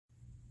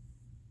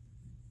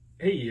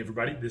Hey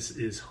everybody, this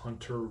is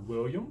Hunter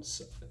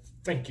Williams.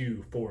 Thank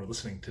you for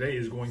listening. Today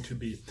is going to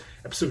be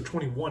episode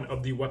 21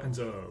 of the Weapons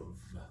of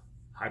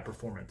High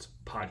Performance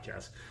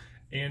podcast.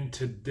 And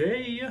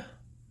today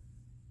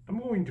I'm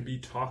going to be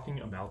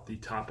talking about the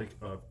topic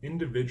of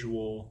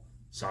individual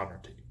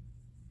sovereignty.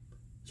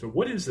 So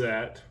what is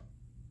that?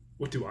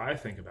 What do I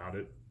think about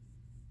it?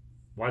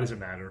 Why does it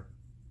matter?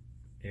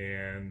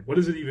 And what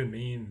does it even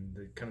mean?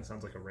 It kind of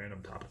sounds like a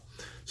random topic.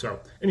 So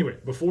anyway,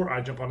 before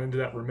I jump on into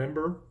that,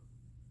 remember,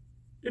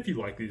 if you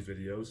like these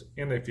videos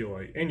and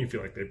you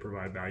feel like they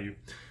provide value,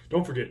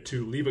 don't forget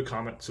to leave a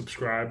comment,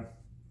 subscribe,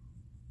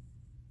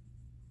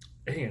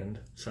 and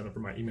sign up for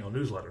my email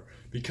newsletter,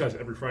 because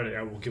every Friday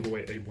I will give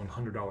away a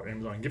 $100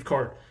 Amazon gift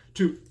card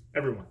to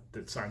everyone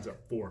that signs up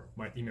for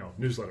my email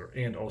newsletter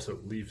and also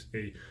leaves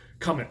a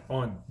comment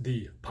on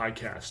the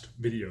podcast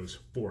videos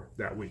for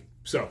that week.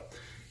 So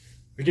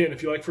again,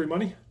 if you like free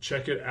money,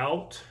 check it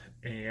out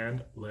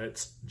and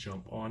let's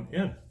jump on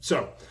in.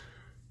 So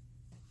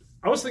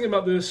I was thinking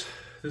about this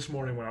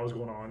morning when I was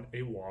going on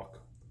a walk,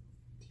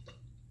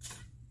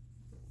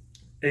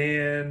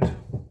 and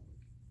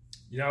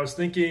I was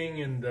thinking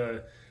in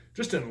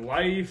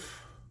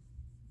life,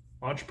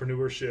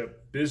 entrepreneurship,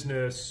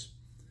 business,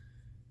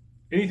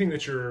 anything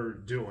that you're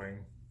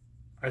doing.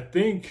 I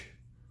think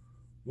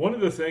one of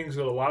the things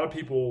that a lot of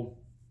people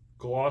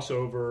gloss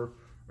over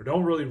or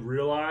don't really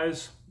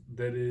realize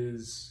that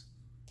is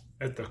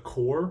at the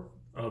core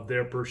of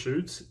their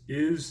pursuits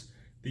is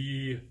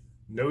the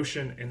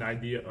notion and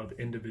idea of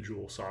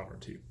individual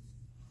sovereignty.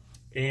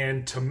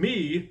 And to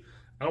me,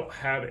 I don't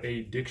have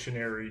a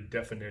dictionary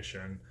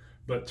definition,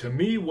 but to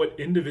me, what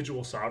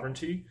individual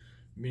sovereignty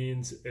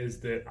means is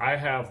that I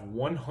have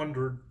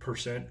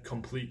 100%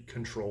 complete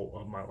control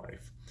of my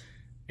life.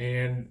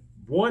 And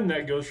one,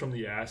 that goes from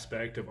the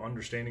aspect of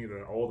understanding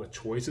that all the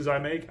choices I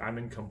make, I'm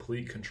in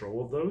complete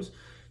control of those.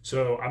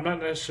 So I'm not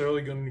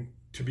necessarily going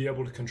to be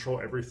able to control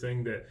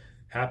everything that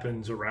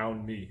happens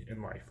around me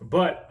in life,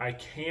 but I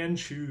can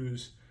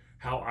choose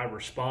how I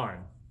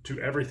respond to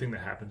everything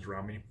that happens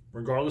around me,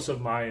 regardless of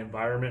my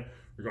environment,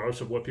 regardless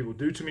of what people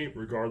do to me,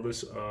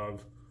 regardless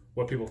of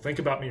what people think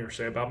about me or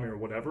say about me or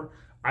whatever.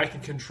 I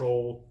can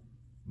control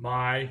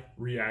my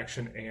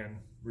reaction and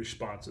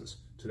responses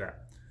to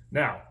that.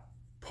 Now,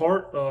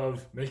 part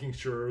of making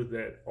sure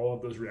that all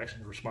of those reactions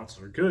and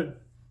responses are good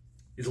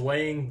is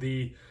laying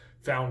the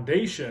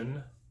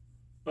foundation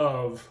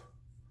of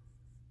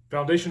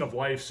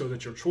life so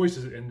that your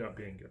choices end up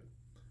being good.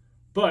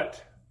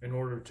 But in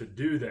order to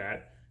do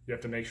that, you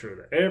have to make sure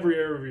that every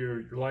area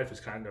of your life is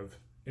kind of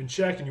in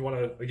check, and you want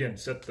to, again,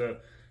 set the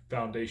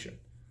foundation.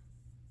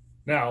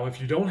 Now, if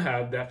you don't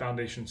have that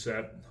foundation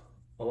set,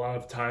 a lot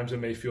of times it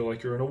may feel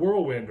like you're in a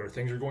whirlwind or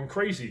things are going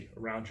crazy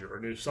around you or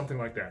there's something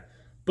like that.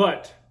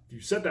 But if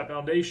you set that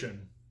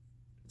foundation,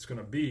 it's going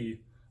to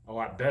be a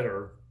lot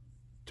better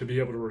to be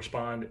able to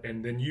respond,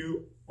 and then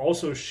you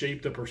also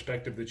shape the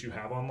perspective that you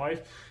have on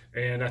life.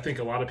 And I think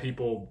a lot of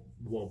people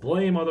will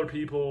blame other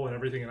people and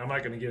everything, and I'm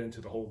not going to get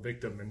into the whole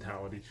victim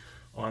mentality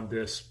on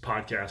this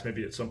podcast,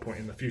 maybe at some point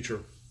in the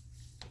future.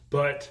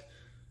 But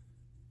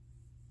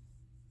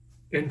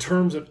in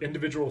terms of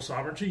individual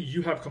sovereignty,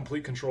 you have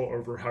complete control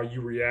over how you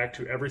react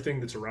to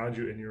everything that's around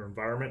you in your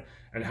environment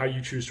and how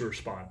you choose to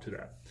respond to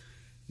that.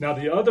 Now,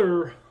 the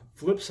other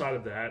flip side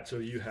of that, so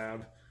you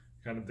have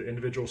kind of the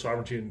individual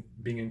sovereignty and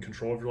being in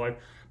control of your life,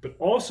 but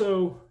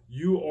also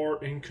you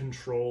are in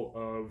control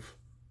of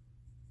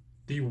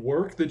the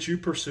work that you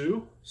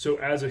pursue. So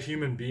as a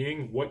human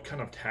being, what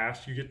kind of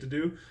tasks you get to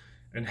do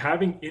and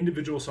having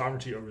individual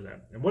sovereignty over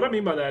them. And what I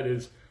mean by that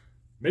is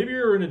maybe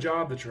you're in a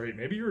job that you hate,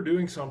 maybe you're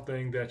doing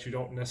something that you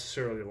don't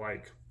necessarily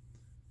like.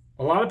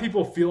 A lot of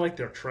people feel like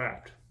they're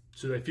trapped.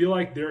 So they feel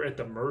like they're at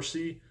the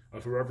mercy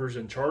of whoever's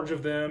in charge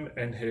of them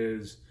and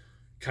has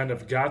kind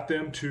of got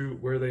them to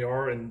where they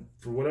are, and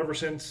for whatever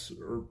sense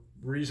or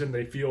reason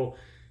they feel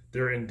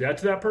they're in debt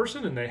to that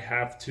person and they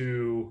have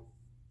to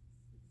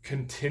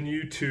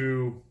continue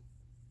to,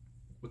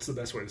 what's the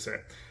best way to say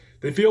it?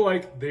 They feel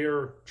like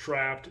they're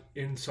trapped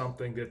in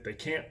something that they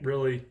can't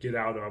really get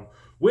out of,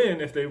 when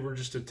if they were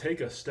just to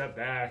take a step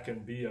back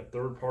and be a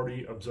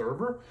third-party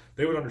observer,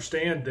 they would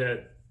understand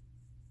that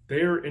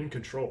they're in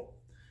control.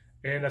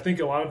 And I think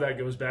a lot of that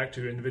goes back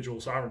to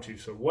individual sovereignty.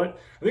 So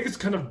I think it's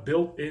kind of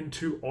built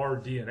into our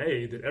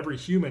DNA that every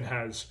human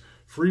has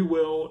free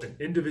will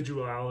and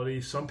individuality.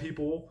 Some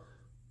people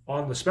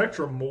on the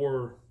spectrum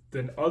more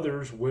than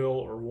others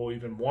will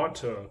even want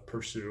to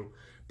pursue.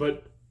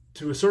 But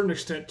to a certain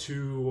extent,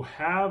 to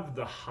have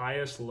the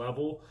highest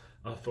level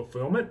of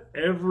fulfillment,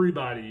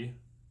 everybody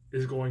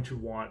is going to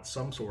want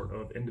some sort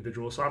of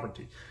individual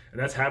sovereignty. And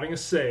that's having a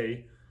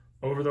say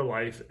over their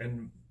life.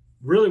 And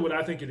really what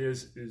I think it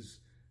is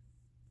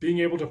being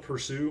able to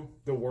pursue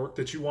the work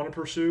that you want to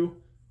pursue,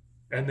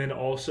 and then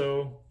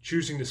also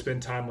choosing to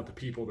spend time with the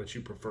people that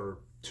you prefer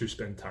to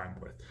spend time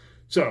with.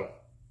 So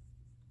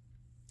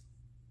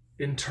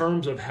in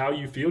terms of how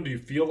you feel, do you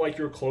feel like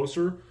you're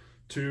closer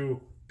to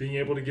being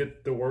able to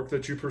get the work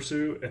that you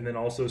pursue and then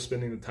also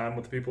spending the time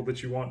with the people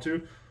that you want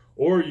to?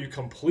 Or are you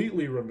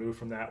completely removed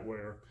from that,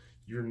 where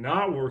you're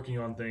not working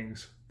on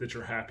things that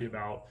you're happy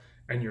about,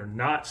 and you're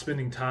not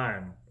spending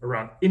time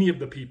around any of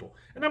the people.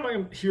 And I'm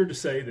not here to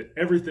say that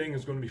everything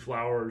is going to be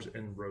flowers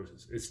and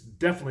roses. It's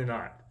definitely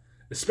not,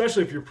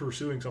 especially if you're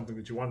pursuing something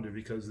that you want to do,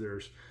 because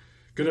there's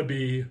going to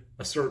be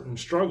a certain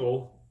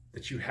struggle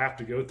that you have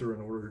to go through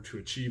in order to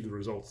achieve the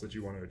results that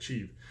you want to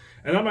achieve.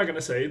 And I'm not going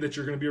to say that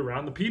you're going to be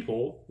around the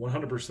people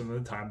 100% of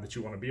the time that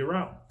you want to be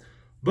around.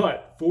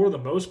 But for the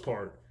most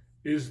part,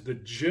 is the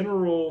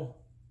general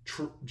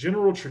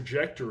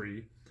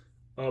trajectory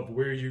of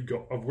where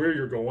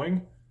you're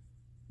going,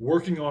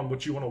 working on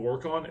what you want to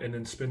work on, and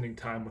then spending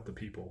time with the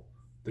people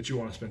that you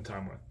want to spend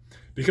time with.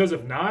 Because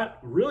if not,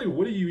 really,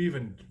 what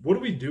are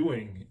we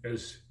doing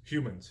as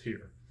humans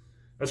here?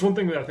 That's one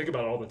thing that I think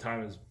about all the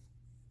time is,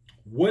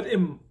 what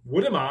am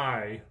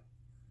I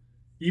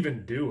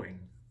even doing?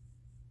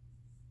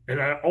 And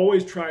I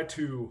always try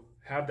to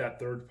have that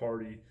third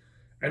party.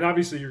 And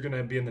obviously you're going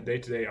to be in the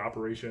day-to-day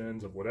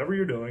operations of whatever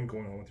you're doing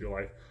going on with your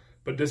life.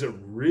 But does it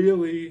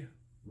really,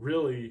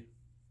 really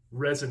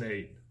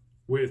resonate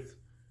with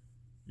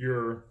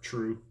your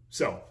true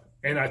self?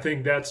 And I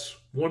think that's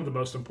one of the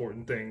most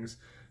important things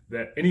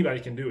that anybody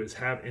can do, is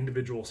have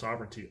individual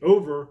sovereignty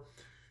over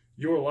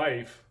your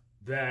life,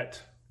 that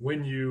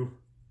when you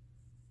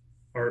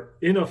are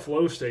in a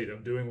flow state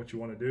of doing what you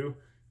want to do,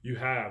 you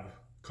have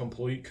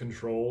complete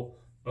control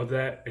of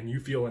that and you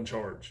feel in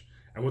charge.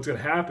 And what's going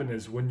to happen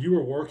is, when you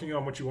are working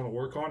on what you want to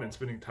work on and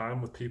spending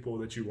time with people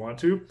that you want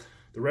to,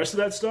 the rest of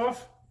that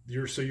stuff,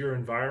 your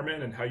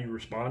environment and how you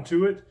respond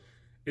to it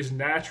is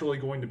naturally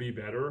going to be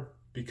better,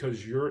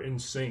 because you're in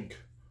sync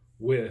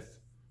with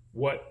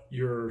what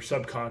your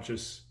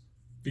subconscious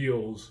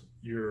feels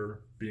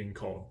you're being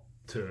called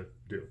to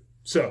do.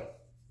 So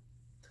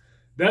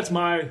that's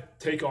my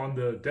take on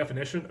the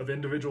definition of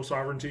individual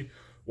sovereignty,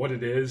 what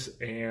it is.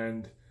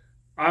 And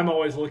I'm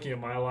always looking at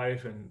my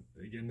life, and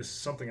again, this is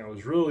something I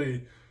was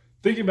really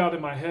thinking about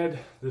in my head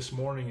this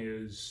morning,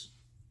 is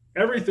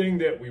everything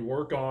that we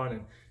work on,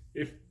 and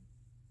if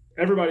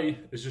everybody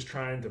is just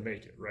trying to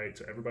make it, right?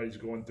 So everybody's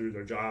going through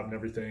their job and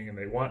everything, and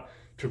they want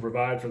to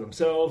provide for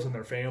themselves and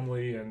their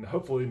family and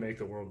hopefully make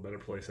the world a better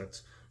place.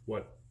 That's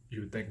what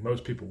you would think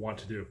most people want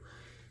to do.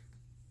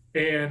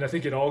 And I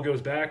think it all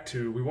goes back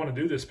to, we want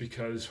to do this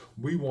because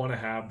we want to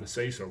have the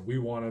say-so. We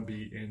want to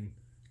be in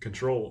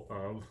control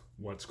of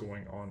what's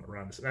going on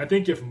around us. And I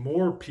think if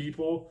more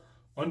people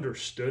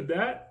understood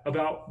that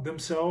about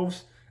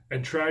themselves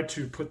and tried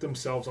to put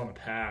themselves on a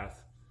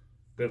path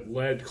that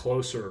led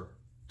closer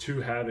to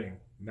having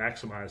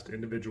maximized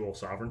individual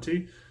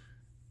sovereignty,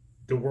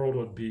 the world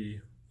would be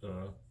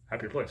a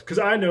happier place. Because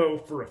I know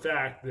for a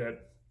fact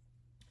that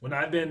when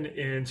I've been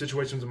in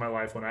situations in my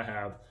life when I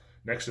have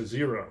next to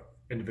zero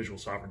individual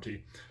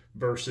sovereignty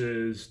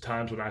versus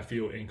times when I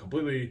feel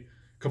completely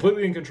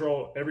in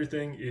control,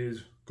 everything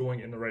is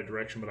going in the right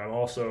direction, but I'm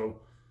also,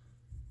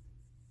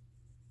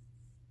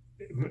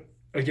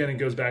 again, it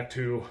goes back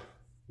to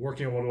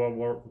working on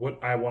what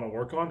I want to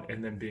work on,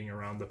 and then being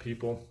around the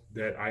people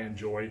that I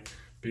enjoy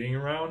being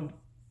around.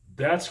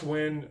 That's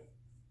when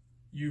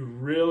you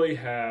really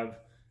have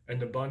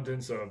an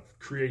abundance of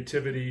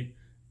creativity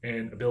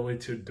and ability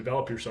to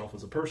develop yourself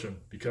as a person,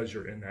 because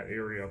you're in that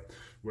area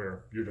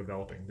where you're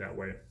developing that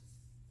way.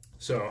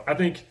 So I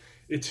think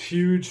it's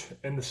huge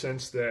in the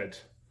sense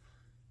that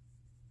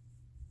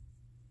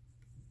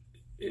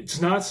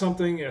it's not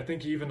something, I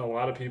think even a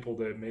lot of people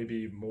that may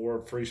be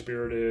more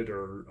free-spirited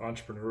or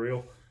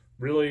entrepreneurial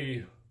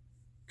really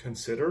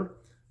consider,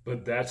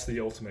 but that's the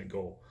ultimate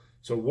goal.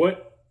 So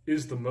what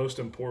is the most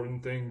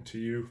important thing to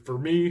you? For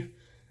me,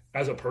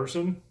 as a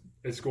person,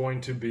 it's going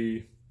to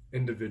be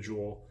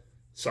individual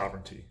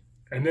sovereignty.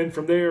 And then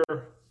from there,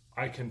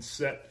 I can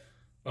set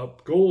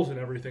up goals and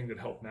everything that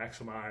help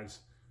maximize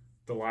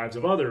the lives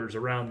of others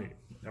around me,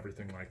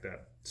 everything like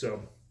that.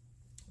 So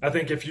I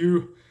think if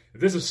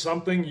this is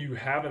something you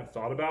haven't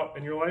thought about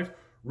in your life,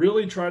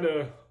 really try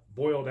to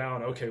boil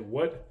down, okay,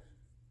 what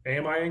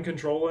am I in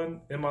control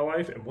in my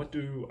life, and what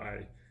do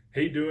I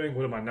hate doing?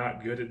 What am I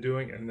not good at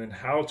doing? And then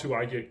how do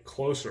I get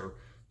closer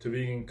to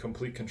being in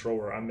complete control,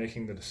 where I'm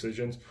making the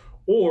decisions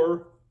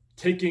or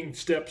taking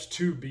steps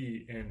to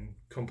be in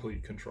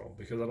complete control?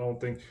 Because I don't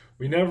think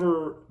we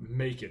never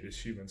make it as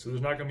humans. So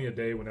there's not going to be a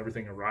day when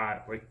everything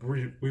arrives, like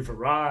we've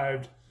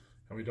arrived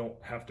and we don't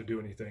have to do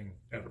anything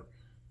ever.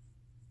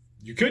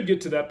 You could get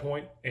to that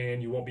point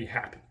and you won't be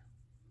happy,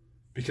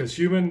 because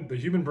the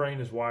human brain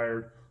is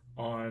wired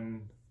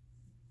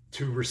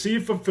to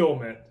receive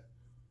fulfillment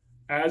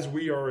as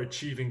we are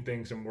achieving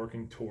things and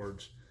working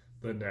towards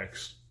the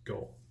next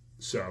goal.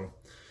 So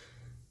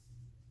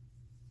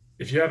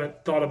if you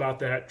haven't thought about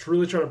that,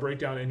 really try to break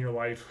down in your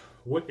life,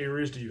 what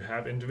areas do you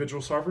have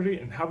individual sovereignty,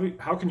 and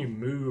how can you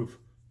move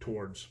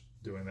towards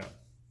doing that?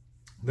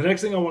 The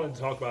next thing I wanted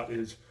to talk about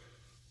is,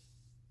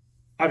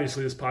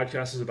 obviously this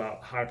podcast is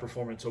about high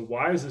performance. So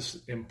why is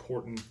this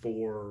important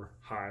for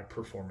high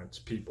performance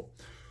people?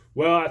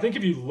 Well, I think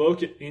if you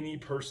look at any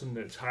person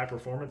that's high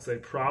performance, they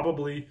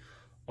probably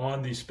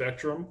on the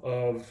spectrum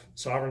of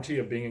sovereignty,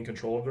 of being in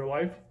control of their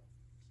life.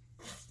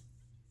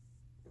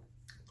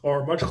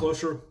 are much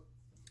closer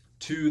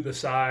to the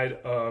side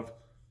of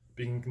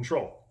being in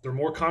control. They're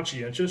more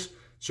conscientious,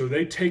 so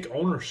they take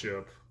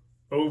ownership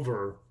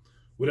over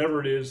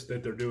whatever it is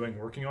that they're doing,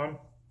 working on,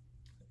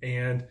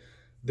 and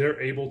they're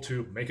able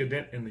to make a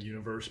dent in the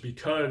universe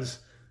because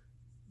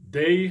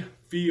they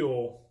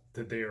feel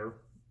that they are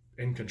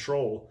in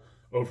control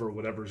over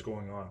whatever is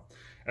going on.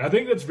 And I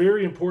think that's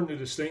very important to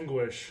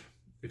distinguish.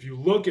 If you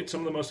look at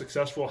some of the most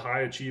successful,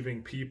 high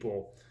achieving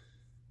people,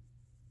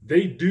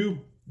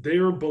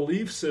 their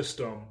belief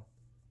system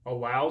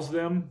allows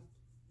them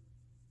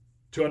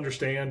to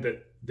understand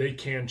that they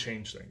can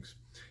change things.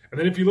 And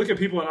then if you look at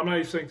people, and I'm not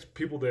even saying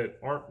people that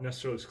aren't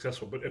necessarily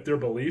successful, but if their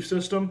belief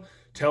system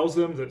tells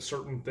them that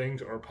certain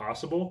things are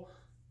possible,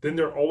 then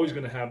they're always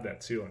going to have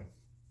that ceiling.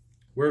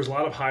 Whereas a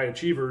lot of high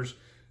achievers,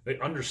 they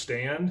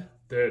understand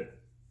that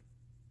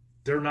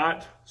they're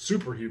not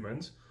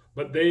superhumans,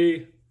 but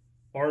they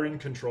are in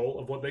control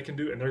of what they can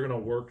do, and they're going to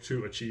work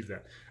to achieve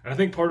that. And I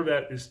think part of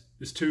that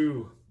is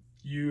to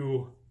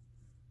you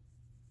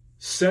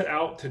set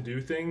out to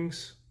do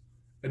things,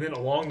 and then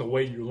along the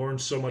way you learn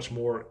so much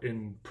more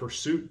in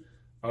pursuit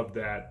of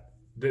that.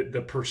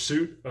 The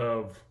pursuit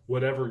of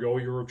whatever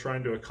goal you're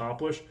trying to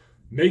accomplish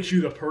makes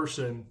you the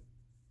person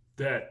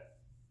that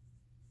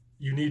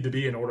you need to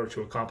be in order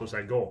to accomplish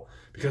that goal.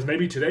 Because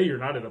maybe today you're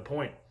not at a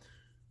point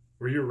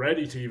where you're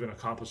ready to even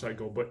accomplish that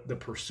goal, but the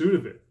pursuit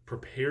of it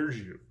prepares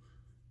you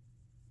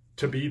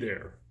to be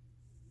there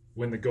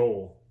when the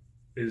goal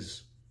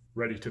is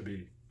ready to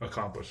be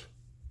accomplished.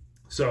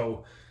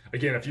 So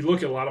again, if you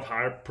look at a lot of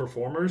high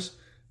performers,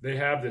 they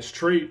have this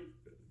trait,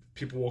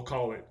 people will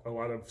call it, a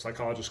lot of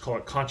psychologists call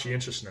it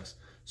conscientiousness.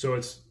 So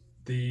it's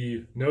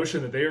the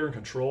notion that they are in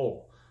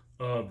control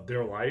of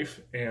their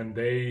life and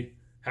they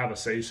have a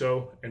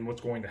say-so in what's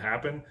going to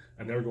happen,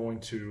 and they're going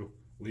to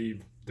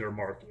leave their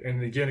mark.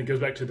 And again, it goes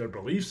back to their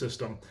belief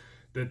system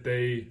that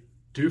they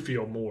do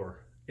feel more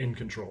in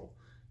control.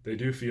 They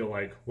do feel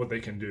like what they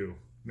can do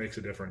makes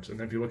a difference.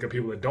 And if you look at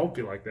people that don't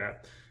feel like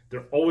that,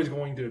 they're always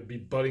going to be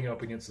butting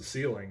up against the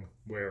ceiling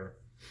where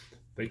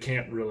they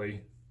can't really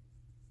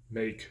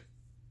make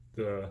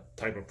the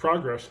type of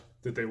progress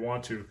that they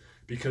want to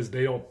because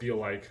they don't feel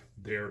like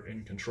they're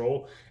in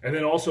control. And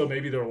then also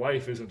maybe their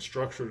life isn't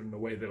structured in a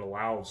way that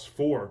allows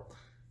for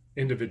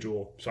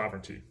individual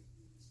sovereignty.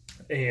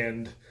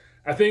 And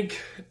I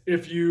think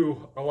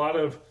a lot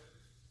of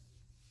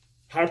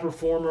high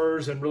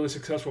performers and really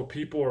successful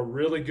people are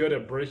really good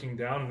at breaking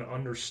down and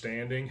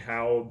understanding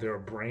how their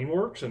brain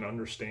works and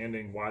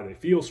understanding why they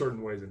feel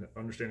certain ways and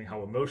understanding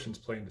how emotions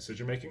play in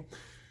decision making.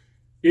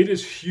 It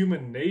is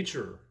human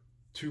nature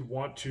to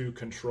want to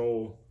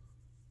control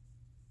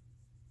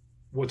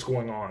what's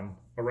going on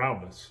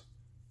around us.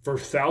 For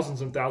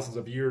thousands and thousands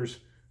of years,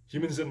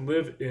 humans didn't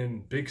live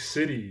in big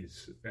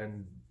cities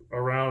and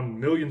around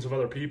millions of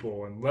other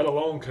people, and let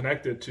alone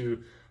connected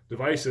to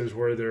devices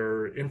where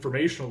they're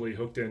informationally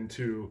hooked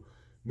into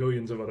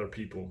millions of other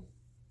people.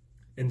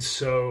 And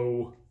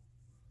so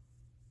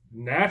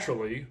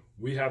naturally,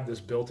 we have this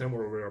built in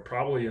where we are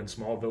probably in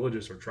small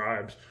villages or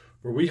tribes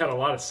where we had a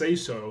lot of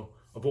say-so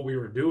of what we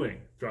were doing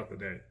throughout the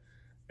day.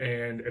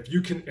 And if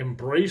you can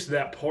embrace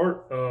that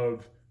part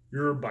of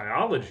your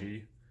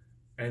biology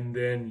and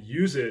then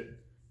use it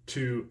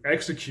to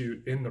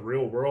execute in the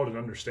real world and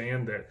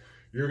understand that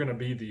you're going to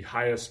be the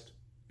highest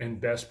and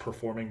best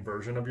performing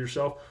version of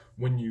yourself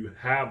when you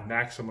have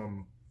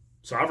maximum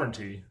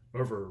sovereignty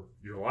over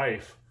your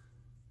life,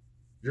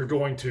 you're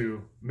going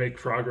to make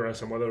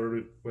progress. And whether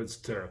it was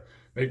to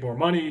make more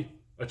money,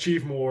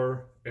 achieve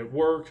more at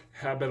work,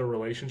 have better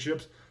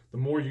relationships, the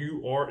more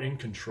you are in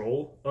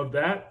control of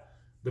that,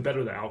 the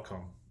better the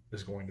outcome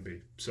is going to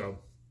be. So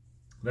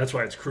that's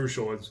why it's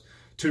crucial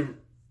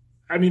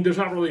there's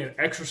not really an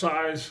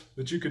exercise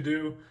that you could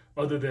do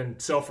other than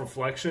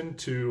self-reflection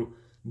to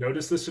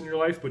notice this in your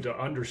life, but to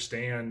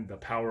understand the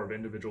power of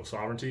individual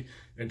sovereignty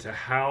and to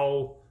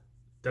how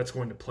that's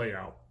going to play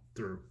out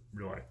through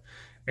your life.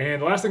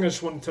 And the last thing I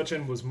just wanted to touch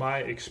on was my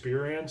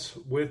experience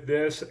with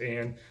this.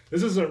 And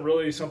this isn't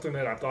really something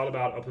that I've thought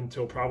about up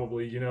until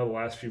probably, the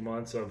last few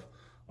months of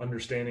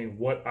understanding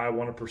what I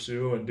want to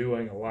pursue and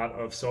doing a lot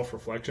of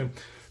self-reflection.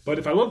 But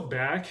if I look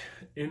back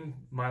in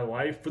my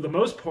life, for the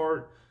most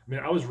part,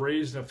 I was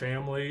raised in a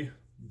family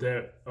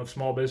of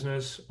small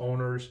business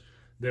owners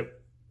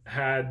that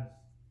had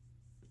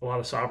a lot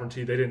of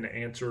sovereignty.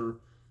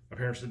 My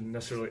parents didn't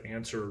necessarily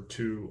answer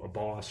to a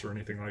boss or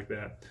anything like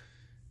that.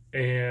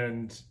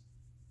 And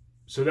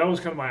so that was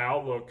kind of my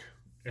outlook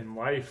in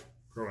life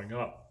growing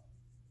up.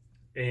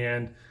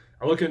 And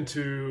I look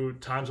into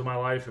times of my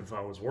life, if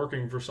I was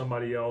working for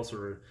somebody else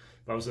or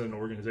if I was in an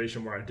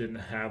organization where I didn't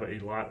have a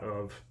lot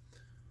of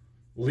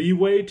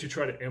leeway to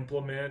try to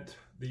implement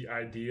the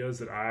ideas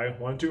that I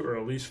wanted to, or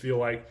at least feel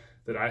like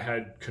that I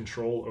had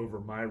control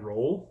over my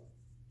role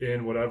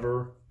in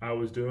whatever I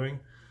was doing.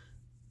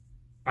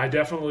 I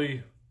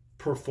definitely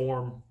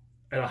perform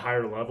at a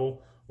higher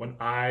level when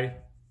I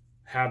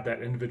have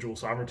that individual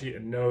sovereignty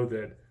and know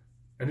that,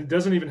 and it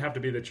doesn't even have to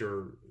be that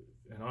you're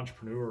an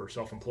entrepreneur or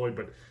self-employed,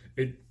 but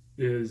it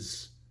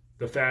is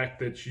the fact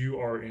that you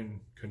are in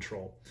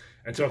control.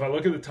 And so if I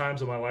look at the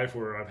times of my life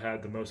where I've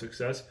had the most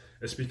success,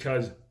 it's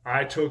because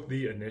I took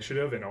the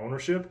initiative and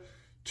ownership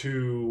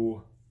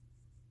to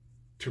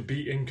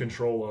be in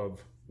control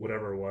of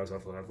whatever it was. I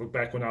look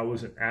back when I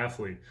was an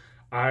athlete,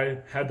 I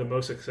had the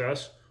most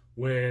success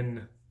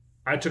when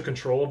I took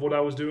control of what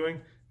I was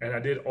doing and I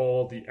did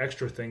all the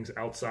extra things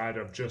outside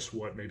of just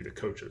what maybe the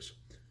coaches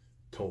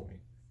told me.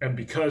 And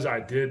because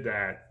I did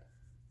that,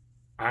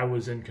 I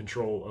was in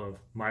control of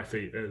my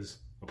fate as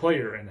a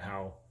player and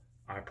how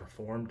I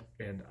performed.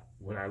 And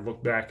when I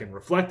looked back and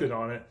reflected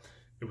on it,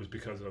 it was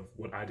because of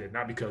what I did,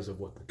 not because of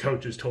what the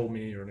coaches told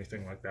me or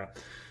anything like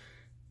that.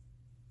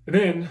 And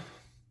then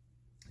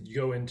you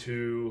go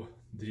into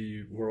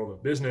the world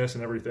of business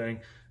and everything,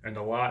 and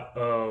a lot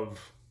of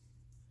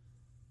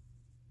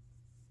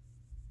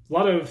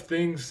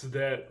things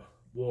that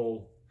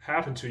will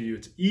happen to you.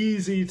 It's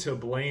easy to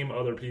blame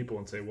other people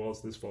and say, well,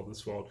 it's this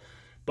fault.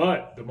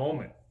 But the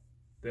moment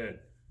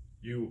that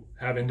you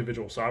have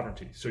individual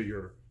sovereignty, so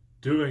you're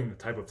doing the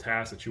type of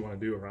tasks that you want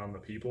to do around the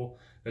people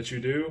that you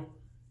do,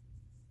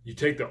 you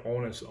take the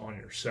onus on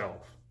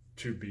yourself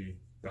to be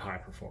the high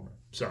performer.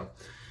 So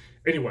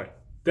anyway,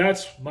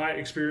 that's my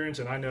experience.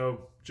 And I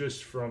know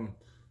just from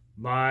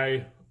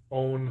my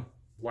own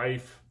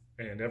life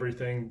and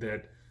everything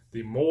that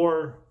the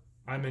more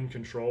I'm in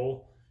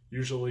control,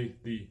 usually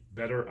the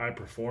better I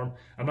perform.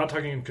 I'm not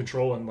talking in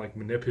control and like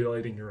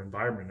manipulating your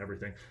environment and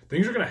everything.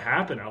 Things are going to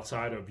happen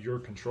outside of your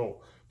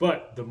control.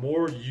 But the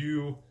more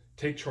you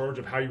take charge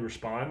of how you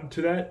respond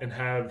to that and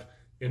have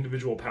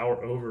individual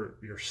power over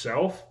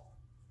yourself,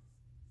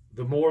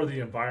 the more the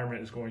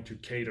environment is going to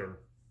cater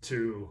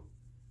to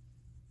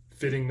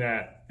fitting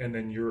that. And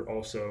then you're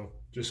also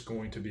just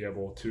going to be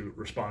able to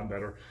respond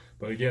better.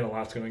 But again, a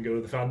lot's going to go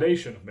to the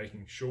foundation of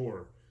making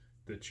sure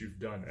that you've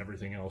done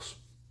everything else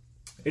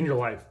in your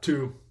life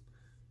to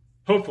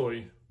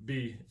hopefully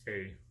be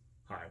a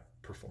high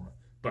performer.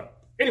 But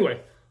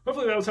anyway,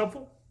 hopefully that was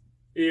helpful.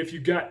 If you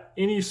got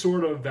any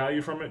sort of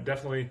value from it,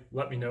 definitely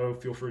let me know.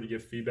 Feel free to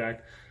give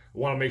feedback. I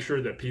want to make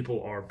sure that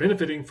people are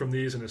benefiting from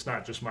these and it's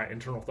not just my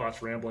internal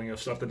thoughts rambling of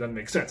stuff that doesn't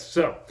make sense.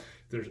 So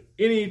if there's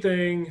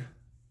anything,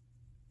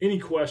 any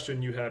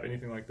question you have,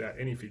 anything like that,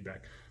 any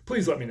feedback,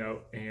 please let me know.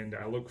 And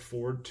I look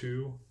forward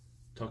to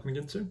talking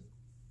again soon.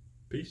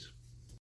 Peace.